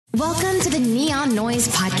Welcome to the Neon Noise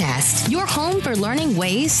Podcast, your home for learning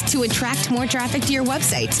ways to attract more traffic to your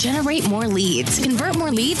website, generate more leads, convert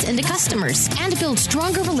more leads into customers, and build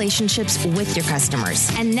stronger relationships with your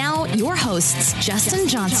customers. And now, your hosts, Justin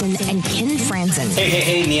Johnson and Ken Franzen.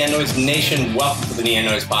 Hey, Neon Noise Nation. Welcome to the Neon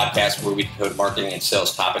Noise Podcast, where we decode marketing and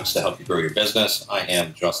sales topics to help you grow your business. I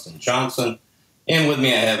am Justin Johnson, and with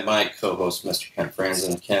me I have my co-host, Mr. Ken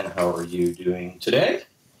Franzen. Ken, how are you doing today?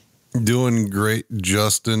 Doing great,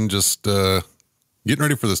 Justin. Just getting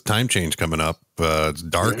ready for this time change coming up. It's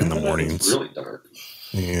dark in the mornings. It's really dark.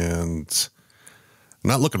 And I'm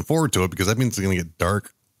not looking forward to it because that means it's going to get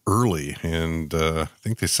dark early. And I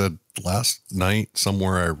think they said last night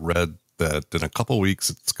somewhere I read that in a couple of weeks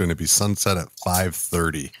it's going to be sunset at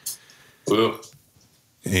 5:30. Ooh.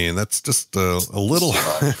 And that's just a little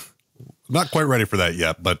not quite ready for that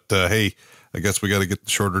yet. But hey, I guess we got to get the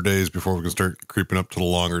shorter days before we can start creeping up to the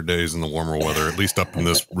longer days and the warmer weather. At least up in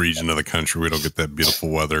this region of the country, we don't get that beautiful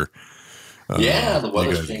weather. Yeah, the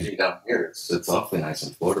weather's changing down here. It's awfully nice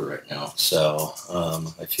in Florida right now, so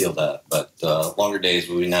I feel that. But longer days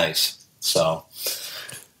will be nice. So,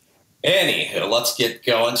 let's get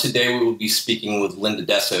going. Today we will be speaking with Linda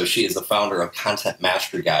Dessau. She is the founder of Content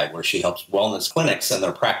Mastery Guide, where she helps wellness clinics and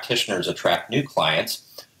their practitioners attract new clients.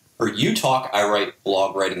 Her You Talk, I Write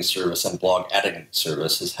blog writing service and blog editing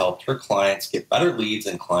service has helped her clients get better leads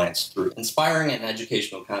and clients through inspiring and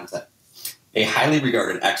educational content. A highly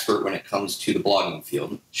regarded expert when it comes to the blogging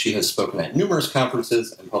field, she has spoken at numerous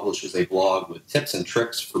conferences and publishes a blog with tips and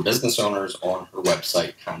tricks for business owners on her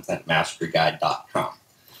website, contentmasteryguide.com.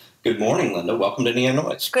 Good morning, Linda. Welcome to Neon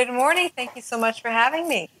Noise. Good morning. Thank you so much for having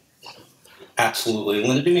me. Absolutely.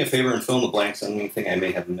 Linda, do me a favor and fill in the blanks on anything I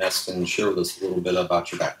may have missed and share with us a little bit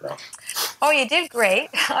about your background. Oh, you did great.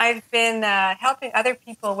 I've been helping other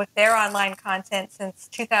people with their online content since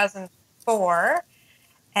 2004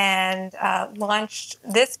 and launched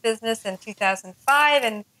this business in 2005.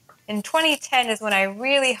 And in 2010 is when I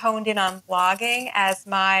really honed in on blogging as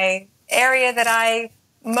my area that I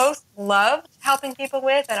most loved helping people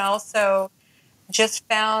with, and also just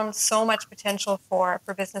found so much potential for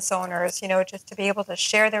business owners, just to be able to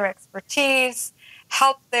share their expertise,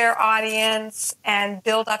 help their audience, and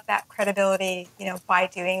build up that credibility, by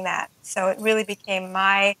doing that. So it really became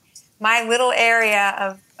my little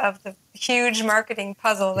area of the huge marketing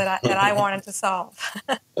puzzle that I wanted to solve.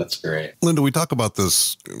 That's great. Linda, we talk about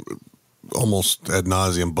this almost ad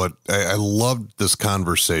nauseum, but I loved this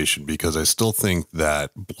conversation because I still think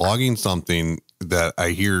that blogging something that I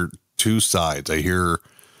hear two sides. I hear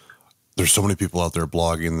there's so many people out there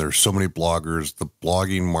blogging. There's so many bloggers. The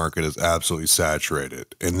blogging market is absolutely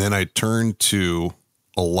saturated. And then I turn to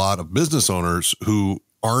a lot of business owners who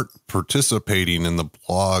aren't participating in the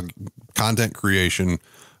blog content creation,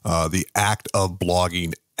 the act of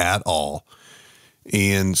blogging at all.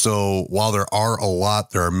 And so while there are a lot,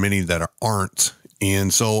 there are many that aren't.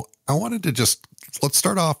 And so I wanted to let's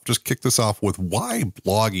start off, just kick this off with why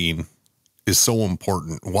blogging is so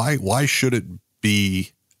important. Why should it be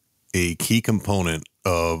a key component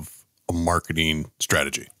of a marketing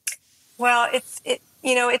strategy? Well,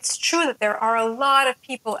 it's true that there are a lot of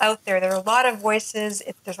people out there. There are a lot of voices.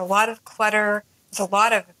 There's a lot of clutter. There's a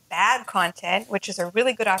lot of bad content, which is a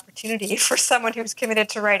really good opportunity for someone who's committed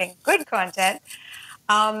to writing good content.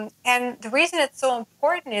 And the reason it's so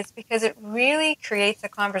important is because it really creates a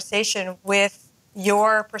conversation with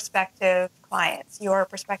your prospective clients, your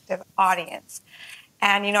prospective audience.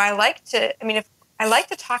 And, I like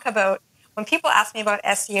to talk about, when people ask me about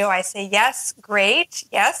SEO, I say, yes, great.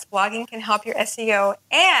 Yes, blogging can help your SEO.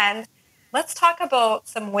 And let's talk about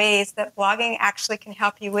some ways that blogging actually can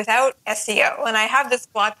help you without SEO. And I have this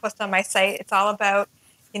blog post on my site. It's all about,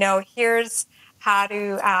 here's how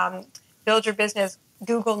to build your business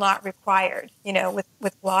Google not required,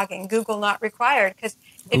 with blogging, Google not required. Because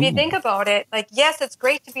if you think about it, yes, it's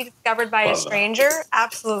great to be discovered by a stranger.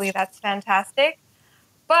 Absolutely. That's fantastic.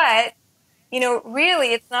 But,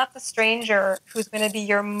 really, it's not the stranger who's going to be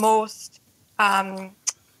your most,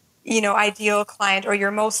 ideal client or your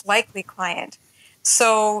most likely client.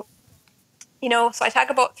 So, so I talk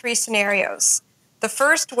about three scenarios. The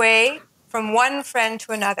first way, from one friend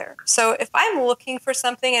to another. So if I'm looking for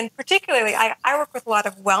something, and particularly I work with a lot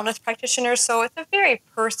of wellness practitioners, so it's a very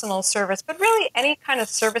personal service, but really any kind of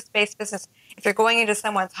service-based business, if you're going into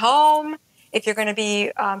someone's home, if you're going to be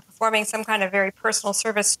performing some kind of very personal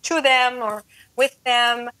service to them or with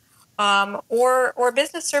them, or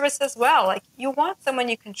business service as well, you want someone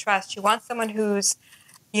you can trust. You want someone who's,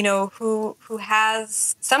 who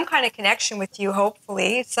has some kind of connection with you,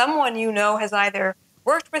 hopefully, someone has either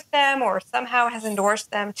worked with them or somehow has endorsed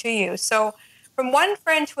them to you. So from one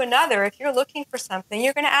friend to another, if you're looking for something,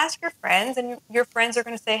 you're going to ask your friends, and your friends are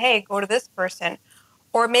going to say, hey, go to this person.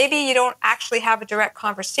 Or maybe you don't actually have a direct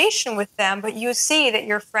conversation with them, but you see that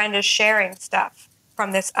your friend is sharing stuff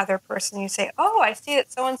from this other person. You say, oh, I see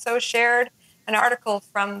that so-and-so shared an article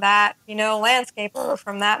from that, landscaper, or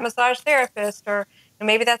from that massage therapist, or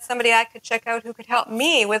maybe that's somebody I could check out who could help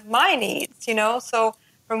me with my needs, So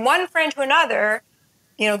from one friend to another,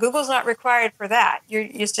 Google's not required for that.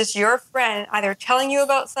 It's just your friend either telling you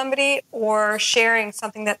about somebody or sharing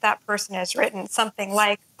something that person has written, something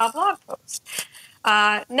like a blog post.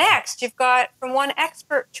 Next, you've got from one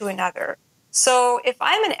expert to another. So if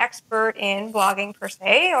I'm an expert in blogging per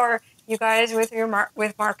se, or you guys with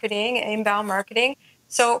with marketing, inbound marketing,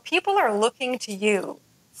 so people are looking to you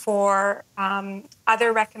for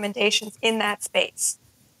other recommendations in that space.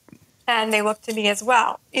 And they look to me as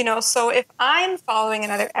well. So if I'm following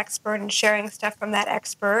another expert and sharing stuff from that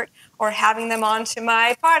expert, or having them onto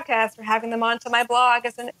my podcast, or having them onto my blog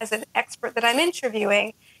as an expert that I'm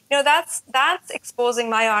interviewing, that's exposing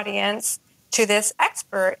my audience to this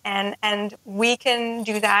expert, and we can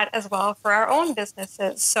do that as well for our own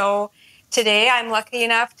businesses. So today I'm lucky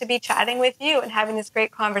enough to be chatting with you and having this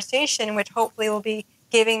great conversation, which hopefully will be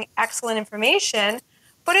giving excellent information,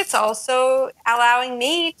 but it's also allowing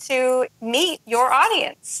me to meet your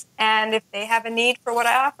audience. And if they have a need for what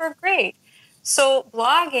I offer, great. So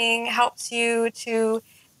blogging helps you to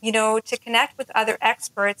connect with other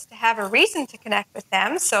experts, to have a reason to connect with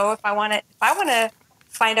them. So if I want to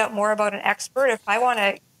find out more about an expert, if I want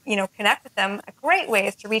to, connect with them, a great way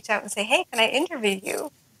is to reach out and say, hey, can I interview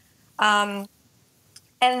you? And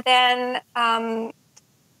then,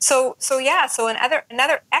 so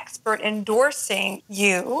another expert endorsing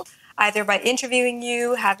you, either by interviewing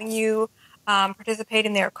you, having you participate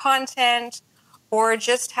in their content, or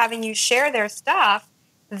just having you share their stuff,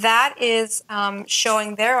 that is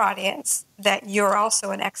showing their audience that you're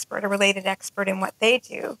also an expert, a related expert in what they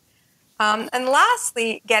do. And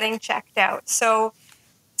lastly, getting checked out. So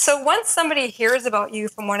once somebody hears about you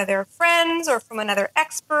from one of their friends or from another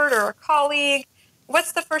expert or a colleague,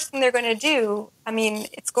 what's the first thing they're going to do?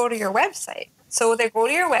 It's go to your website. So they go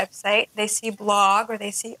to your website, they see blog, or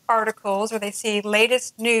they see articles, or they see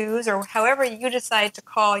latest news, or however you decide to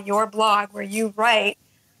call your blog, where you write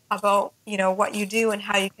about, what you do and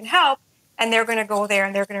how you can help. And they're going to go there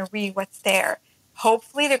and they're going to read what's there.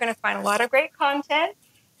 Hopefully they're going to find a lot of great content,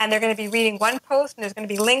 and they're going to be reading one post, and there's going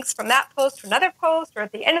to be links from that post to another post, or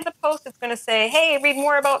at the end of the post, it's going to say, hey, read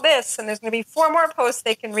more about this. And there's going to be 4 more posts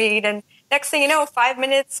they can read. And next thing you know, 5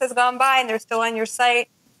 minutes has gone by and they're still on your site.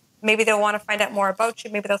 Maybe they'll want to find out more about you.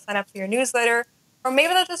 Maybe they'll sign up for your newsletter, or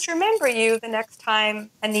maybe they'll just remember you the next time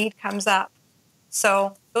a need comes up.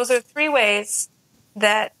 So those are 3 ways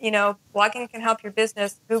that, blogging can help your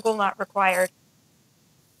business, Google not required.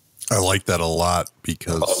 I like that a lot,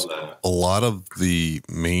 because a lot of I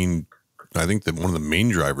think that one of the main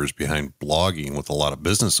drivers behind blogging with a lot of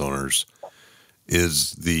business owners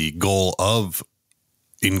is the goal of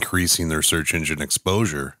increasing their search engine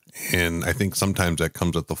exposure. And I think sometimes that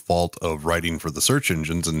comes at the fault of writing for the search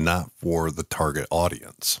engines and not for the target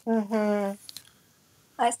audience. Mm-hmm.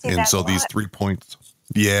 I see and that so a lot. these 3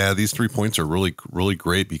 points are really, really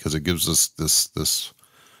great, because it gives us this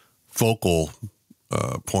focal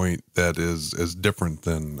point that is different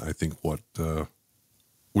than I think what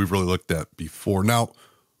we've really looked at before. Now,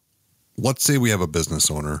 let's say we have a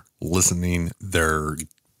business owner listening.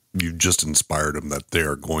 You just inspired them that they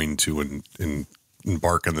are going to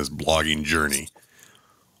embark on this blogging journey.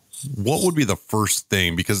 What would be the first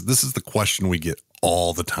thing? Because this is the question we get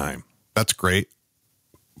all the time. That's great,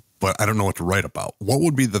 but I don't know what to write about. What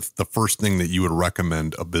would be the first thing that you would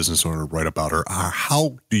recommend a business owner write about? Or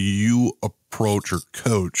how do you approach or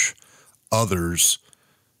coach others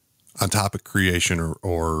on topic creation,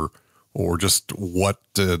 or just what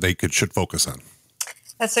they should focus on?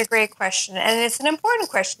 That's a great question. And it's an important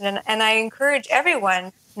question. And I encourage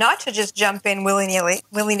everyone not to just jump in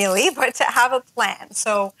willy-nilly, but to have a plan.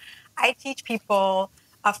 So I teach people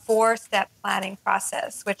a 4-step planning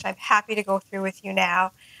process, which I'm happy to go through with you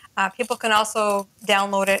now. People can also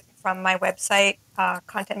download it from my website,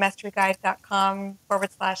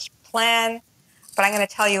 contentmasteryguide.com/plan. But I'm going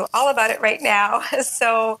to tell you all about it right now.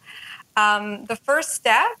 So the first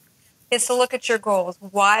step is to look at your goals.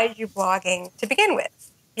 Why are you blogging to begin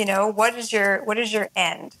with? What is your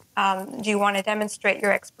end? Do you want to demonstrate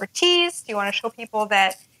your expertise? Do you want to show people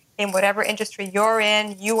that in whatever industry you're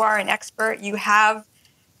in, you are an expert? You have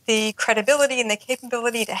the credibility and the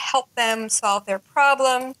capability to help them solve their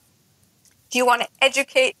problem. Do you want to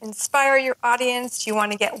educate, inspire your audience? Do you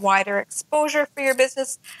want to get wider exposure for your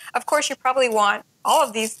business? Of course, you probably want all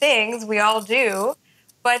of these things. We all do.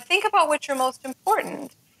 But think about which are most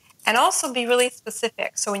important. And also be really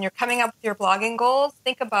specific. So when you're coming up with your blogging goals,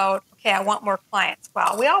 think about, okay, I want more clients.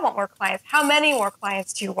 Well, we all want more clients. How many more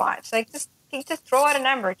clients do you want? Like, just throw out a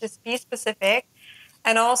number. Just be specific.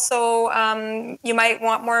 And also, you might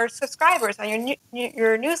want more subscribers on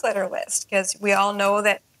your newsletter list, because we all know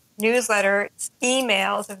that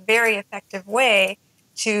email is a very effective way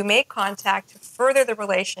to make contact, to further the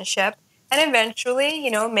relationship, and eventually,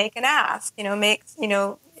 make an ask.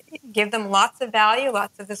 Give them lots of value,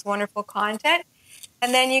 lots of this wonderful content,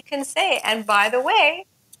 and then you can say, and by the way,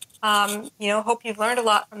 hope you've learned a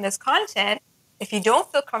lot from this content. If you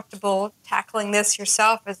don't feel comfortable tackling this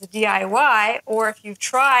yourself as a DIY, or if you've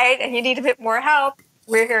tried and you need a bit more help,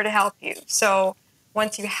 we're here to help you. So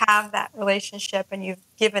once you have that relationship and you've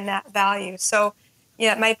given that value. So,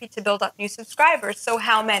 it might be to build up new subscribers. So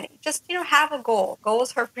how many? Just, have a goal.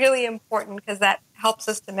 Goals are really important because that helps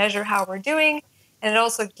us to measure how we're doing. And it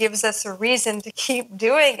also gives us a reason to keep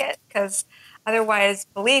doing it, because otherwise,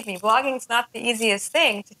 believe me, blogging is not the easiest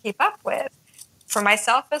thing to keep up with, for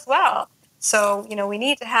myself as well. So, we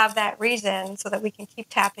need to have that reason so that we can keep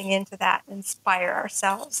tapping into that and inspire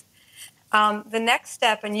ourselves. The next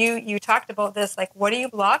step, and you talked about this, like, what do you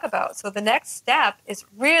blog about? So the next step is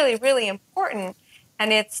really, really important,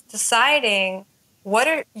 and it's deciding what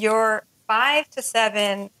are your 5 to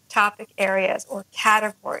 7 topic areas or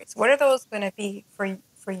categories. What are those going to be for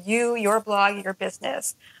you, your blog, your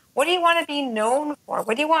business? What do you want to be known for?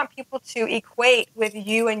 What do you want people to equate with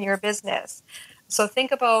you and your business? So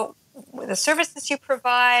think about the services you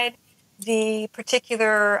provide, the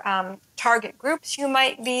particular target groups you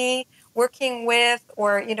might be working with,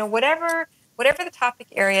 or whatever the topic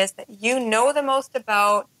areas that you know the most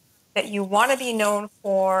about, that you want to be known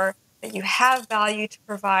for, that you have value to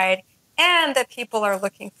provide, and that people are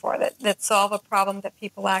looking for, that solve a problem that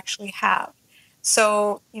people actually have.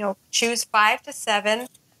 So, choose 5 to 7,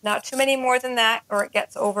 not too many more than that, or it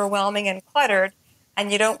gets overwhelming and cluttered,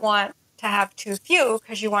 and you don't want to have too few,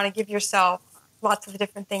 because you want to give yourself lots of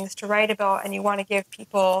different things to write about, and you want to give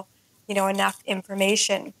people, enough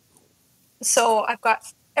information. So I've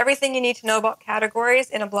got everything you need to know about categories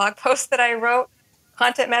in a blog post that I wrote,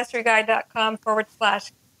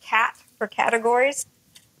 contentmasteryguide.com/cat for categories.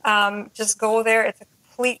 Just go there. It's a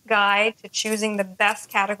complete guide to choosing the best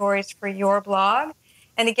categories for your blog.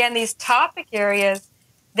 And again, these topic areas,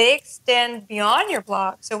 they extend beyond your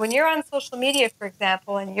blog. So when you're on social media, for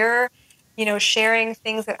example, and you're sharing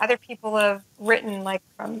things that other people have written, like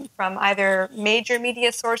from either major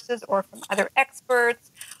media sources or from other experts,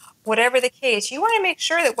 whatever the case, you want to make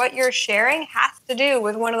sure that what you're sharing has to do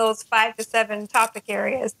with one of those 5 to 7 topic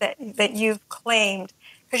areas that you've claimed,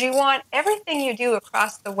 because you want everything you do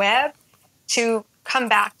across the web to come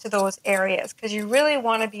back to those areas, because you really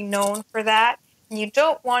want to be known for that. And you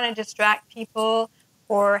don't want to distract people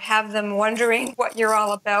or have them wondering what you're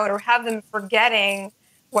all about, or have them forgetting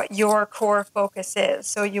what your core focus is.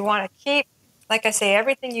 So you want to keep, like I say,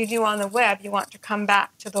 everything you do on the web, you want to come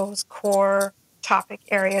back to those core topic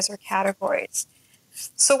areas or categories.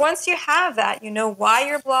 So once you have that, you know why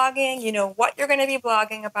you're blogging, you know what you're going to be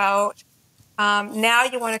blogging about. Now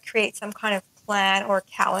you want to create some kind of plan or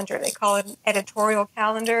calendar. They call it an editorial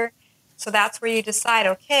calendar. So that's where you decide,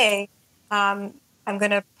 okay, I'm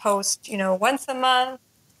going to post, once a month.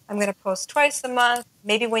 I'm going to post twice a month.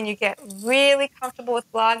 Maybe when you get really comfortable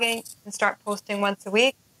with blogging, you can start posting once a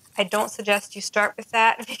week. I don't suggest you start with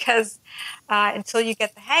that, because until you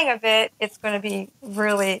get the hang of it, it's going to be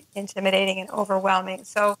really intimidating and overwhelming.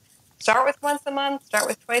 So start with once a month, start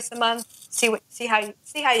with twice a month, see how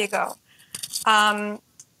you go. And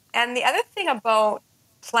the other thing about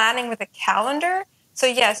planning with a calendar, so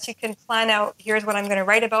yes, you can plan out, here's what I'm going to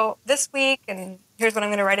write about this week, and here's what I'm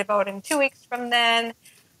going to write about in 2 weeks from then.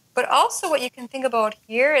 But also what you can think about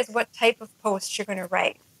here is what type of post you're going to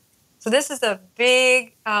write. So this is a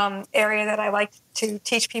big area that I like to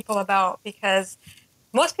teach people about, because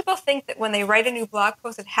most people think that when they write a new blog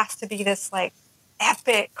post, it has to be this like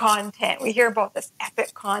epic content. We hear about this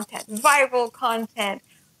epic content, viral content,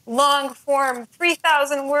 long form,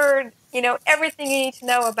 3,000 word, everything you need to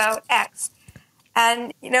know about X.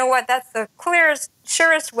 And you know what? That's the clearest,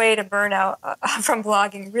 surest way to burn out from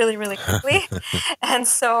blogging really, really quickly. And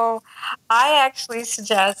so I actually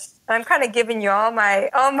suggest, I'm kind of giving you all my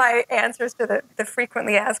answers to the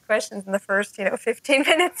frequently asked questions in the first, 15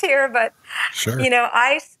 minutes here. But, sure.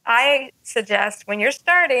 I suggest when you're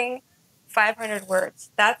starting, 500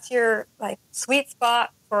 words. That's your like sweet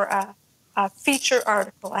spot for a a feature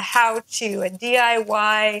article, a how-to, a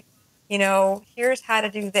DIY, here's how to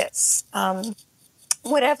do this.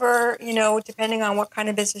 Whatever, depending on what kind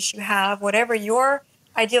of business you have, whatever your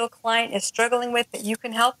ideal client is struggling with that you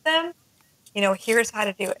can help them, here's how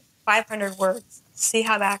to do it. 500 words, see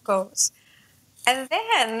how that goes. And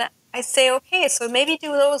then I say, okay, so maybe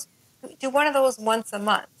do one of those once a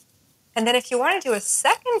month. And then if you want to do a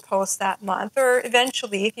second post that month, or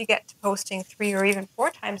eventually if you get to posting 3 or even 4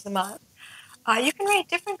 times a month, you can write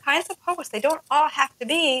different kinds of posts. They don't all have to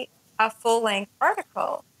be a full-length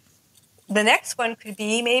article. The next one could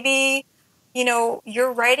be maybe,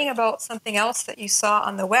 you're writing about something else that you saw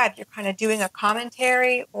on the web. You're kind of doing a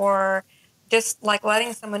commentary, or just like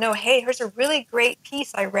letting someone know, hey, here's a really great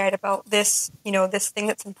piece I read about this, this thing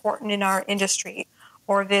that's important in our industry,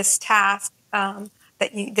 or this task,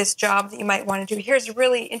 this job that you might want to do. Here's a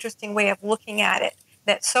really interesting way of looking at it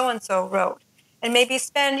that so-and-so wrote. And maybe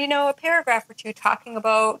spend, a paragraph or 2 talking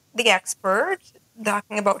about the expert,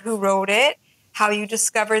 talking about who wrote it, how you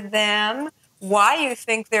discovered them, why you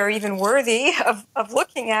think they're even worthy of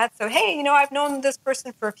looking at. So, hey, I've known this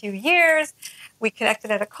person for a few years. We connected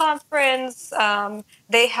at a conference.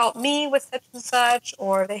 They helped me with such and such,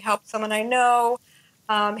 or they helped someone I know.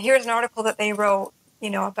 Here's an article that they wrote,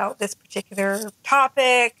 about this particular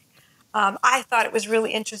topic. I thought it was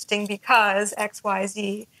really interesting because X, Y,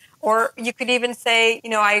 Z. Or you could even say,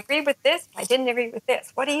 I agree with this, but I didn't agree with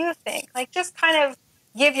this. What do you think? Like, just kind of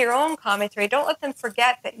give your own commentary. Don't let them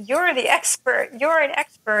forget that you're the expert. You're an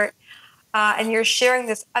expert, and you're sharing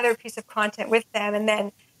this other piece of content with them. And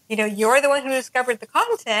then, you're the one who discovered the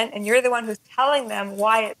content, and you're the one who's telling them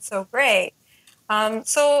why it's so great.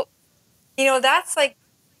 So, that's like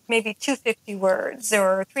maybe 250 words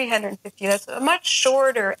or 350. That's a much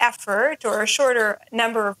shorter effort, or a shorter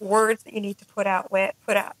number of words that you need to put out.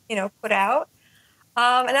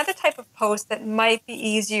 Another type of post that might be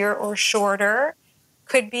easier or shorter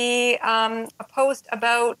could be a post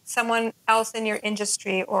about someone else in your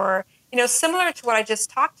industry, or, similar to what I just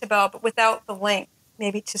talked about, but without the link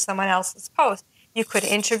maybe to someone else's post. You could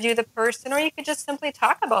interview the person, or you could just simply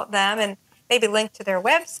talk about them and maybe link to their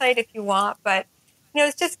website if you want. But,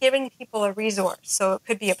 it's just giving people a resource. So it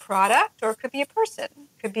could be a product, or it could be a person.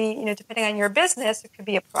 It could be, depending on your business, it could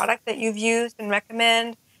be a product that you've used and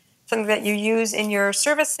recommend, something that you use in your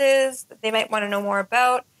services that they might want to know more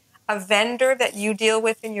about, a vendor that you deal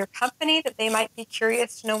with in your company that they might be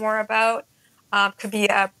curious to know more about. Could be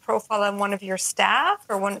a profile on one of your staff,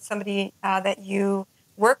 or somebody that you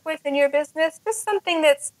work with in your business. Just something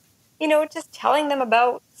that's, just telling them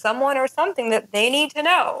about someone or something that they need to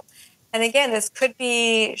know. And again, this could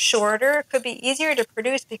be shorter, it could be easier to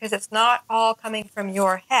produce because it's not all coming from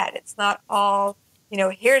your head. It's not all,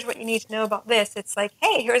 here's what you need to know about this. It's like,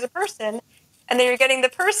 hey, here's a person. And then you're getting the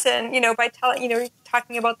person, by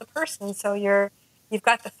talking about the person. So you've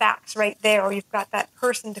got the facts right there, or you've got that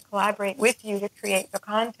person to collaborate with you to create the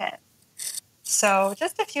content. So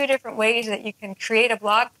just a few different ways that you can create a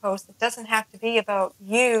blog post that doesn't have to be about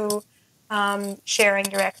you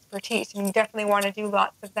sharing your expertise. And you definitely want to do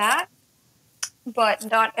lots of that. But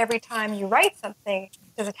not every time you write something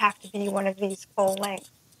does it have to be one of these full-length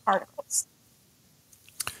articles.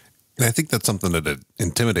 And I think that's something that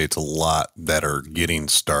intimidates a lot that are getting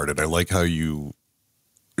started. I like how you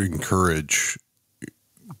encourage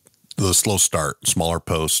the slow start, smaller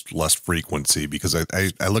posts, less frequency, because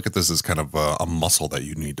I look at this as kind of a muscle that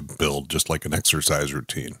you need to build, just like an exercise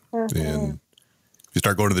routine. Mm-hmm. And if you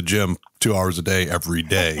start going to the gym 2 hours a day, every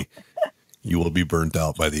day, you will be burnt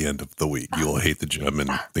out by the end of the week. You will hate the gym, and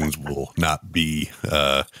things will not be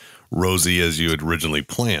rosy as you had originally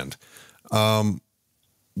planned.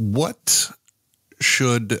 What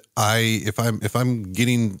should if I'm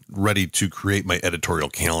getting ready to create my editorial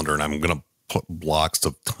calendar and I'm going to put blocks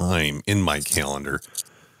of time in my calendar,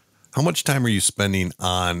 how much time are you spending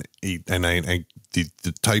on the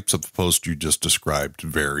types of posts you just described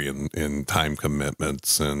vary in time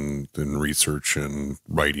commitments and research and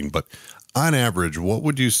writing, but on average, what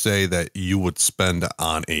would you say that you would spend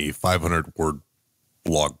on a 500-word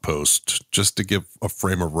blog post, just to give a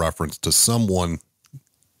frame of reference to someone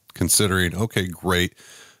considering, okay, great,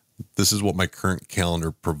 this is what my current calendar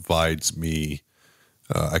provides me.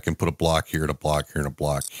 I can put a block here and a block here and a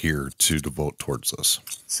block here to devote towards this.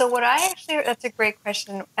 So that's a great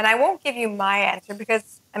question. And I won't give you my answer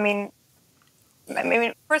because, I mean,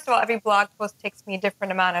 first of all, every blog post takes me a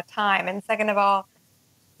different amount of time. And second of all,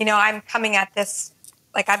 I'm coming at this,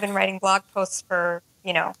 like I've been writing blog posts for,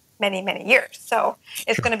 many, many years. So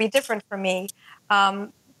it's going to be different for me.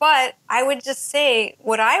 But I would just say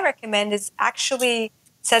what I recommend is actually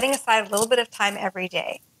setting aside a little bit of time every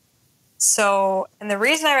day. So, and the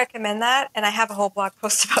reason I recommend that, and I have a whole blog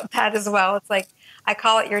post about that as well. It's like, I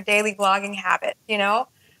call it your daily blogging habit,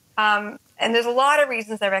 and there's a lot of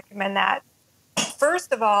reasons I recommend that.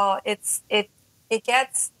 First of all, it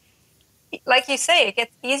gets, like you say, it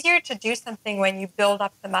gets easier to do something when you build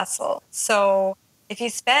up the muscle. So if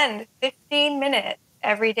you spend 15 minutes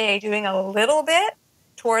every day doing a little bit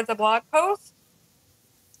towards a blog post,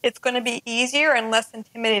 it's going to be easier and less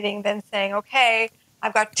intimidating than saying, okay,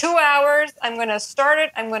 I've got 2 hours, I'm going to start it,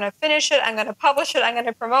 I'm going to finish it, I'm going to publish it, I'm going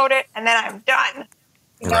to promote it, and then I'm done.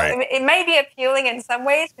 Right. It may be appealing in some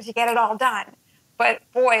ways because you get it all done. But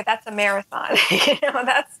boy, that's a marathon.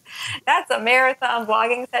 That's a marathon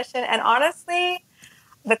blogging session. And honestly,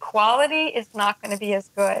 the quality is not going to be as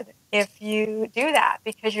good if you do that,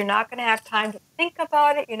 because you're not going to have time to think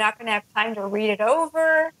about it. You're not going to have time to read it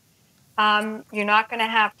over. You're not going to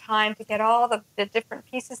have time to get all the different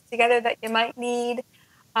pieces together that you might need.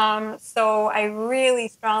 So I really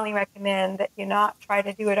strongly recommend that you not try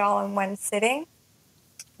to do it all in one sitting.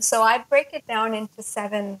 So I break it down into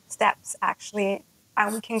 7 steps, actually.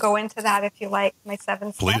 We can go into that if you like, my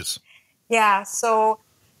 7 steps. Please. Yeah, so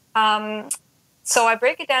I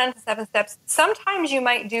break it down into 7 steps. Sometimes you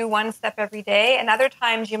might do 1 step every day, and other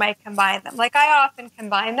times you might combine them. Like, I often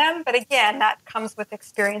combine them, but again, that comes with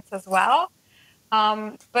experience as well.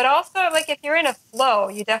 But also, like, if you're in a flow,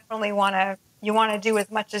 you definitely want to do as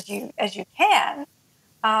much as you can.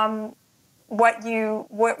 Where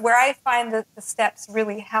I find that the steps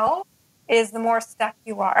really help is the more stuck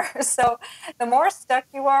you are. So the more stuck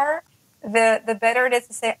you are, the better it is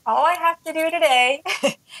to say, all I have to do today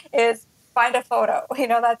is find a photo.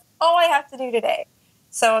 That's all I have to do today.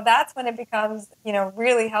 So that's when it becomes,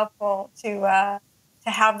 really helpful to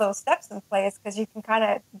have those steps in place, because you can kind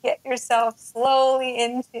of get yourself slowly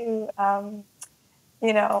into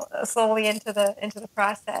the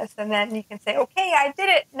process, and then you can say, okay, I did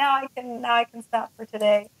it. Now I can stop for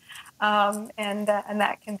today, and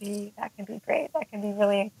that can be great. That can be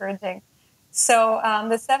really encouraging. So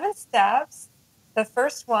the 7 steps, the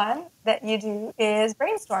first one that you do is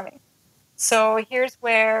brainstorming. So here's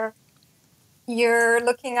where you're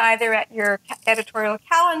looking either at your editorial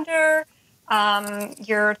calendar.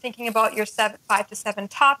 You're thinking about your 5 to 7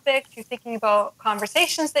 topics. You're thinking about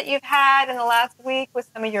conversations that you've had in the last week with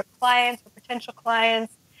some of your clients or potential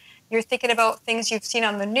clients. You're thinking about things you've seen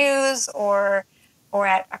on the news or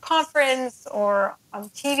at a conference or on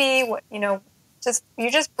TV. You're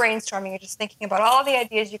just brainstorming. You're just thinking about all the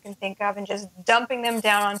ideas you can think of and just dumping them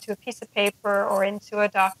down onto a piece of paper or into a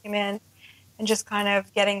document, and just kind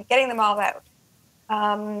of getting them all out.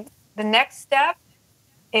 The next step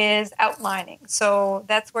is outlining. So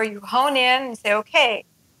that's where you hone in and say, okay,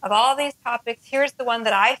 of all these topics, here's the one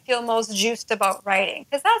that I feel most juiced about writing.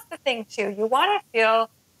 Because that's the thing, too. You want to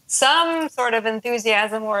feel some sort of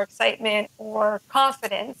enthusiasm or excitement or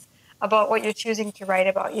confidence about what you're choosing to write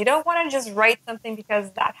about. You don't want to just write something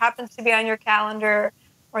because that happens to be on your calendar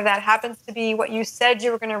or that happens to be what you said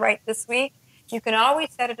you were going to write this week. You can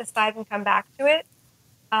always set it aside and come back to it.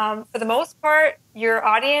 For the most part, your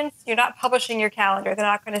audience, you're not publishing your calendar. They're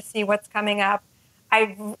not going to see what's coming up.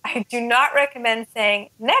 I do not recommend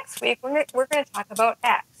saying, next week we're going to talk about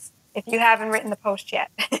X, if you haven't written the post yet.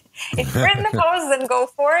 If you've written the post, then go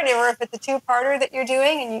for it. Or if it's a 2-parter that you're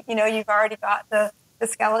doing and you've already got the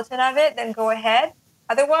skeleton of it, then go ahead.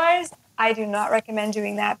 Otherwise, I do not recommend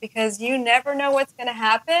doing that, because you never know what's going to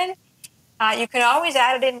happen. You can always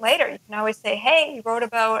add it in later. You can always say, hey, you wrote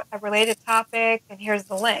about a related topic, and here's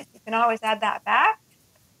the link. You can always add that back.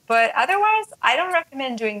 But otherwise, I don't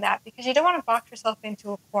recommend doing that, because you don't want to box yourself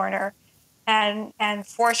into a corner and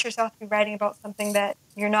force yourself to be writing about something that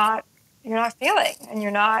you're not feeling and you're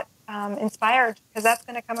not inspired, because that's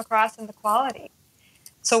going to come across in the quality.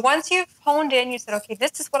 So once you've honed in, you said, okay,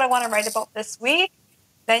 this is what I want to write about this week,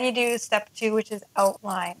 then you do step 2, which is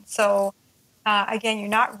outline. So again, you're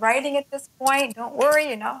not writing at this point. Don't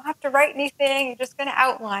worry. You don't have to write anything. You're just going to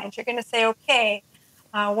outline. So you're going to say, okay,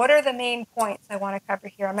 what are the main points I want to cover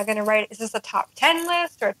here? Am I going to write, is this a top 10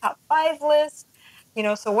 list or a top 5 list?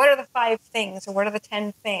 So what are the 5 things, or what are the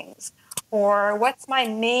 10 things? Or what's my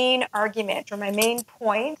main argument or my main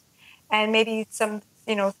point? And maybe some,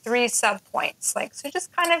 3 sub-points. So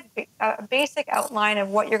just kind of a basic outline of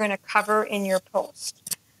what you're going to cover in your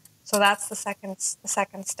post. So that's the second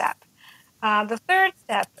step. The third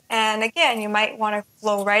step, and again, you might want to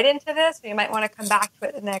flow right into this, or you might want to come back to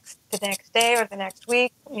it the next day or the next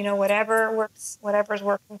week, whatever's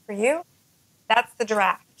working for you. That's the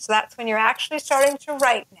draft. So that's when you're actually starting to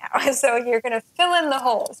write now. So you're going to fill in the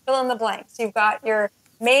holes, fill in the blanks. You've got your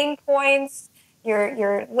main points,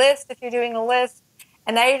 your list if you're doing a list,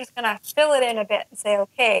 And now you're just going to fill it in a bit and say,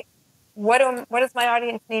 okay, what does my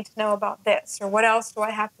audience need to know about this? Or what else do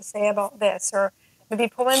I have to say about this? Or maybe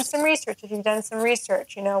pull in some research if you've done some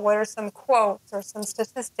research. What are some quotes or some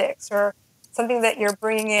statistics or something that you're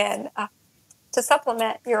bringing in to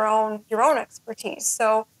supplement your own expertise.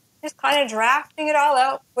 So just kind of drafting it all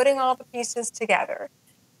out, putting all the pieces together.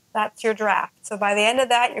 That's your draft. So by the end of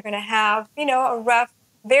that, you're going to have, a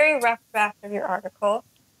very rough draft of your article.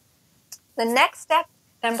 The next step,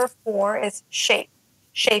 number 4, is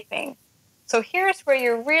shaping. So here's where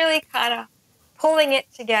you're really kind of pulling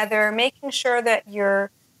it together, making sure that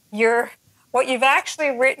what you've actually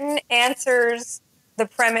written answers the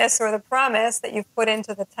premise or the promise that you've put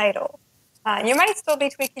into the title. You might still be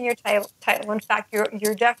tweaking your title. In fact,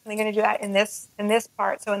 you're definitely going to do that in this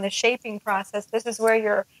part. So in the shaping process, this is where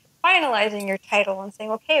you're finalizing your title and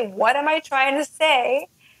saying, okay, what am I trying to say?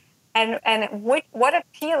 And what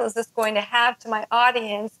appeal is this going to have to my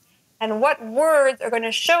audience? And what words are going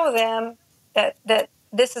to show them that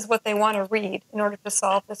this is what they want to read in order to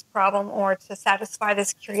solve this problem or to satisfy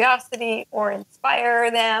this curiosity or inspire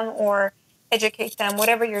them or educate them,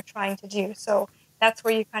 whatever you're trying to do. So that's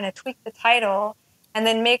where you kind of tweak the title and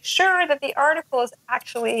then make sure that the article is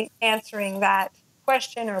actually answering that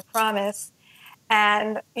question or promise.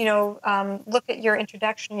 And, look at your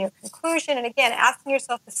introduction, your conclusion. And again, asking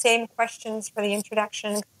yourself the same questions for the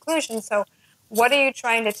introduction and conclusion. So what are you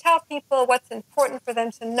trying to tell people? What's important for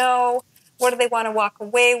them to know? What do they want to walk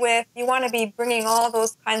away with? You want to be bringing all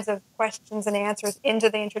those kinds of questions and answers into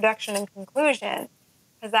the introduction and conclusion,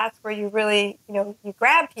 because that's where you really, you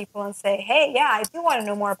grab people and say, hey, yeah, I do want to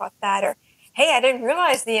know more about that. Or, hey, I didn't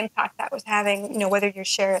realize the impact that was having, whether you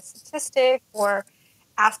share a statistic or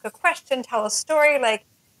ask a question, tell a story, like,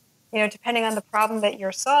 depending on the problem that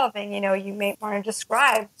you're solving, you may want to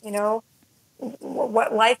describe,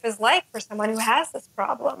 what life is like for someone who has this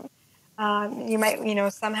problem. You might,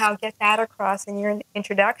 somehow get that across in your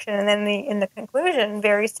introduction. And then in the conclusion,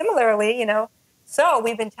 very similarly, so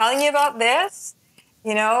we've been telling you about this,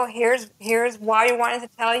 here's why we wanted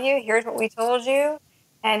to tell you, here's what we told you,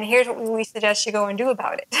 and here's what we suggest you go and do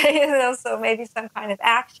about it. So maybe some kind of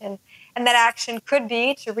action. And that action could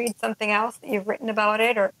be to read something else that you've written about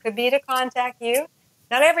it, or it could be to contact you.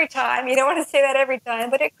 Not every time. You don't want to say that every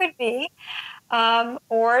time, but it could be.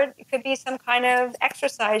 Or it could be some kind of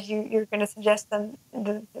exercise you're going to suggest them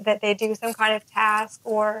that they do, some kind of task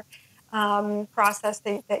or process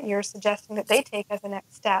that you're suggesting that they take as a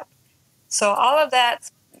next step. So all of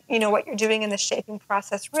that's, what you're doing in the shaping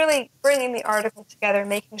process, really bringing the article together,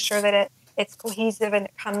 making sure that it's cohesive and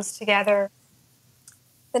it comes together.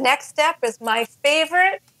 The next step is my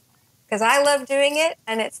favorite because I love doing it,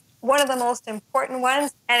 and it's one of the most important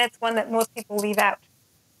ones, and it's one that most people leave out.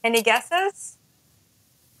 Any guesses?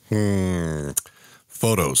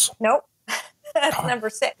 Photos. Nope. That's number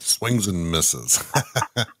 6. Swings and misses.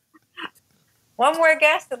 One more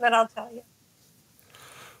guess, and then I'll tell you.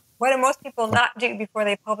 What do most people not do before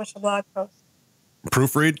they publish a blog post?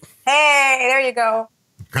 Proofread? Hey, there you go.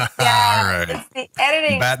 Yeah, all right. It's the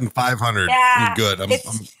editing. Batting 500. Yeah, I'm good.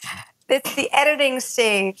 It's the editing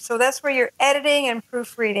stage. So that's where you're editing and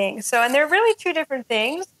proofreading. So, and they're really two different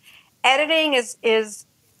things. Editing is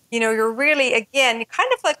you're really, again, kind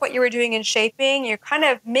of like what you were doing in shaping. You're kind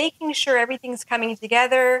of making sure everything's coming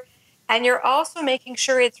together, and you're also making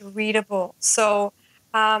sure it's readable. So,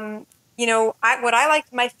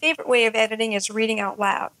 my favorite way of editing is reading out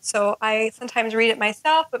loud. So I sometimes read it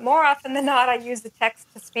myself, but more often than not, I use the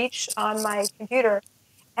text-to-speech on my computer.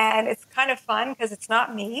 And it's kind of fun because it's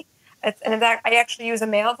not me. And in fact, I actually use a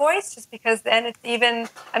male voice just because then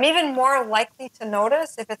I'm even more likely to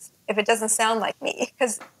notice if it doesn't sound like me,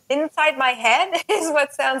 because inside my head is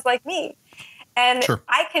what sounds like me. And sure.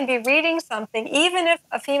 I can be reading something, even if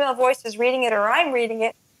a female voice is reading it or I'm reading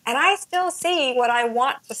it, and I still see what I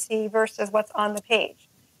want to see versus what's on the page,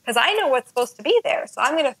 because I know what's supposed to be there. So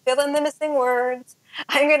I'm going to fill in the missing words.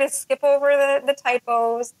 I'm going to skip over the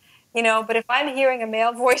typos. But if I'm hearing a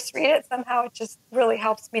male voice read it, somehow it just really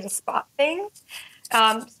helps me to spot things.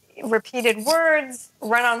 Repeated words,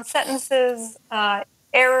 run-on sentences,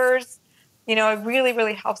 errors, it really,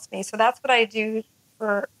 really helps me. So that's what I do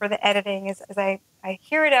for the editing is I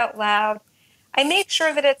hear it out loud. I make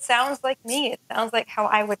sure that it sounds like me. It sounds like how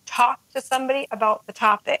I would talk to somebody about the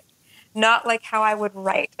topic, not like how I would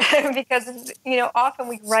write. Because, often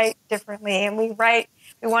we write differently, and we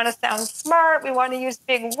want to sound smart, we want to use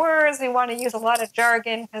big words, we want to use a lot of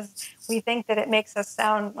jargon because we think that it makes us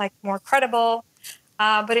sound like more credible.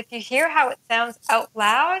 But if you hear how it sounds out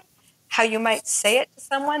loud, how you might say it to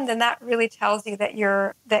someone, then that really tells you that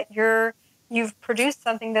you're you've produced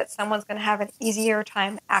something that someone's going to have an easier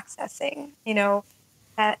time accessing,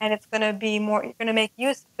 and it's going to be more, you're going to make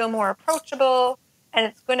you feel more approachable, and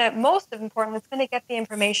it's going to, most important, it's going to get the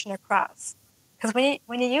information across. Because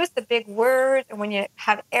when you use the big words, or when you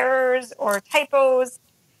have errors or typos,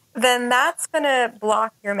 then that's going to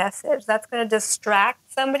block your message. That's going to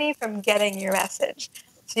distract somebody from getting your message.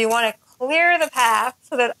 So you want to clear the path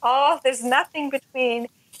so that there's nothing between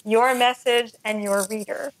your message and your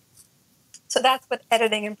reader. So that's what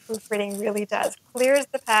editing and proofreading really does. Clears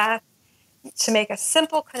the path to make a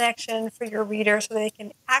simple connection for your reader so they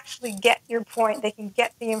can actually get your point. They can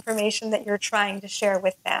get the information that you're trying to share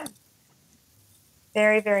with them.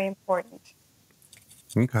 Very, very important.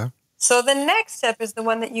 Okay. So the next step is the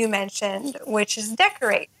one that you mentioned, which is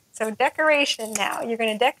decorate. So decoration now. You're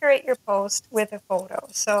going to decorate your post with a photo.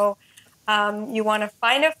 So you want to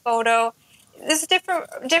find a photo. There's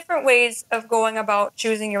different ways of going about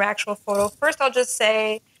choosing your actual photo. First, I'll just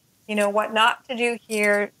say, what not to do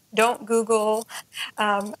here. Don't Google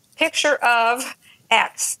picture of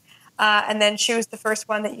X and then choose the first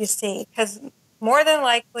one that you see, because more than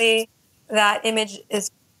likely that image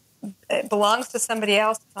it belongs to somebody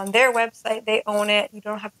else. It's on their website. They own it. You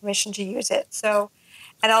don't have permission to use it. So,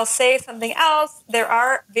 and I'll say something else. There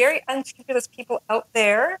are very unscrupulous people out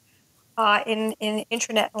there in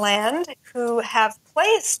internet land who have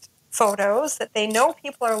placed photos that they know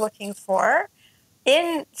people are looking for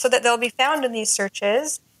so that they'll be found in these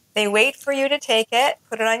searches. They wait for you to take it,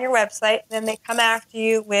 put it on your website, and then they come after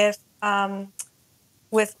you with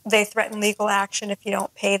they threaten legal action if you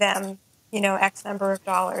don't pay them, X number of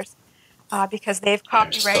dollars, because they've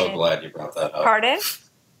copyrighted. I'm so glad you brought that up. Pardon?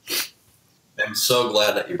 I'm so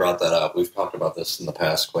glad that you brought that up. We've talked about this in the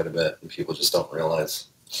past quite a bit, and people just don't realize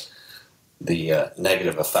the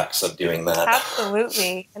negative effects of doing that.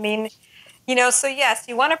 Absolutely. I mean, so yes,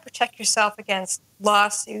 you want to protect yourself against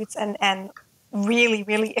lawsuits and really,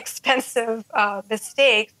 really expensive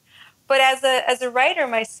mistakes. But as a writer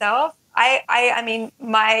myself, I mean,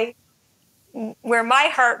 where my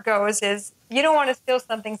heart goes is you don't want to steal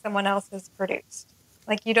something someone else has produced.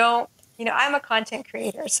 Like you don't, I'm a content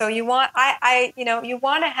creator, so you want you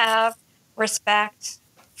want to have respect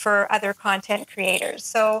for other content creators.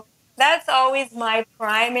 So that's always my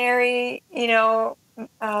primary,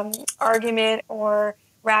 argument or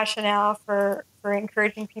rationale for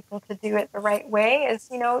encouraging people to do it the right way is,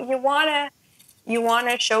 you want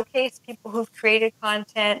to showcase people who've created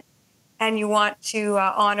content, and you want to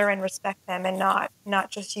honor and respect them, and not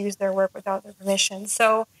just use their work without their permission.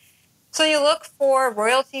 So you look for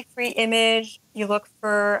royalty-free image. You look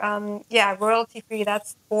for royalty-free.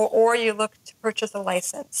 That's or you look to purchase a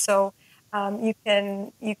license. So you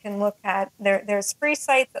can look at there's free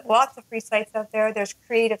sites, lots of free sites out there. There's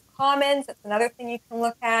Creative Commons. That's another thing you can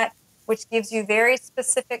look at, which gives you very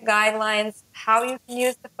specific guidelines how you can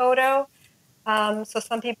use the photo. So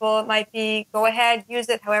some people, it might be, go ahead, use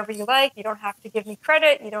it however you like. You don't have to give me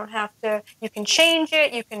credit. You can change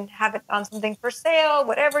it. You can have it on something for sale,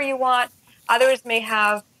 whatever you want. Others may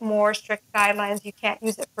have more strict guidelines. You can't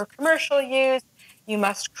use it for commercial use. You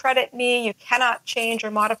must credit me. You cannot change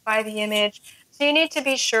or modify the image. So you need to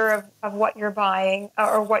be sure of what you're buying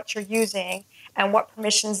or what you're using and what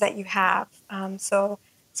permissions that you have. So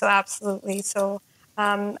absolutely. So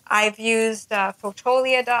I've used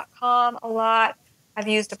Fotolia.com a lot. I've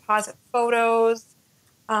used Deposit Photos.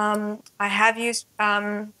 I have used,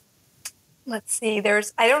 let's see,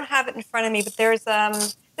 I don't have it in front of me, but there's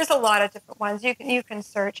a lot of different ones. You can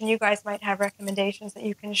search, and you guys might have recommendations that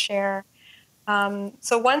you can share.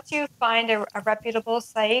 So once you find a reputable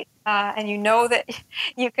site, and you know that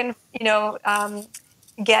you can, you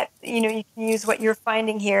can use what you're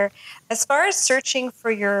finding here. As far as searching for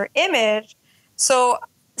your image, so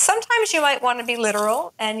sometimes you might want to be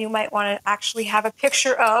literal, and you might want to actually have a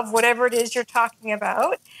picture of whatever it is you're talking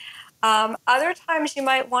about. Other times you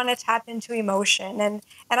might want to tap into emotion, and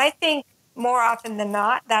I think more often than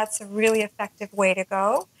not, that's a really effective way to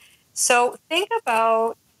go. So think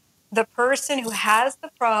about the person who has the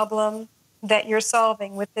problem that you're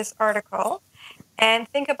solving with this article, and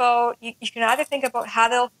think about, you can either think about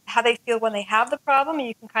how they feel when they have the problem, and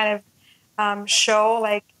you can kind of show,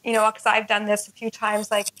 like, because I've done this a few times,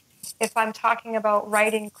 like if I'm talking about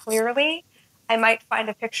writing clearly, I might find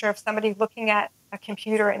a picture of somebody looking at a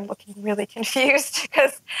computer and looking really confused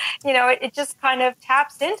because, it just kind of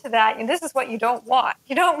taps into that. And this is what you don't want.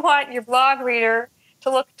 You don't want your blog reader to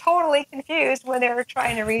look totally confused when they're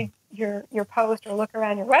trying to read your post or look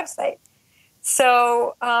around your website.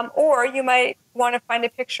 So, or you might want to find a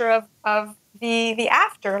picture of the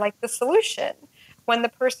after, like the solution, when the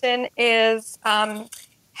person is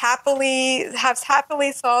has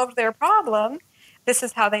happily solved their problem, this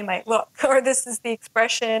is how they might look, or this is the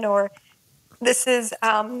expression, or this is,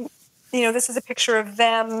 this is a picture of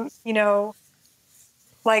them,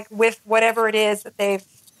 like with whatever it is that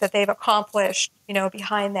they've accomplished,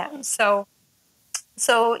 behind them. So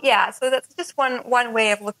that's just one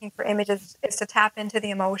way of looking for images, is to tap into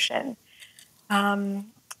the emotion. And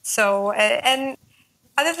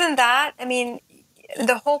other than that, I mean,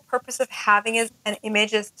 the whole purpose of having an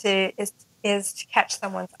image is to catch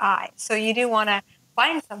someone's eye. So you do want to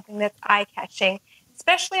find something that's eye-catching,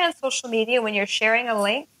 especially on social media when you're sharing a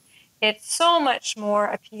link. It's so much more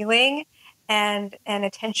appealing and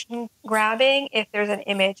attention-grabbing if there's an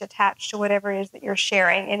image attached to whatever it is that you're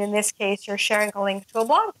sharing. And in this case, you're sharing a link to a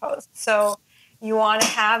blog post. So you want to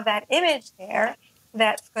have that image there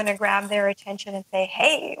that's going to grab their attention and say,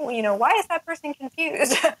 hey, why is that person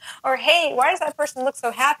confused? Or, hey, why does that person look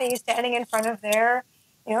so happy standing in front of their,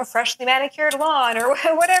 freshly manicured lawn, or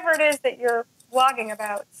whatever it is that you're blogging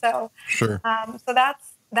about. So, sure. So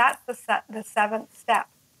that's the seventh step.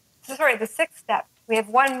 Sorry, the sixth step. We have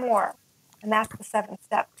one more, and that's the seventh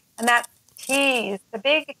step. And that's tease, the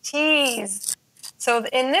big tease. So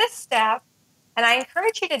in this step, and I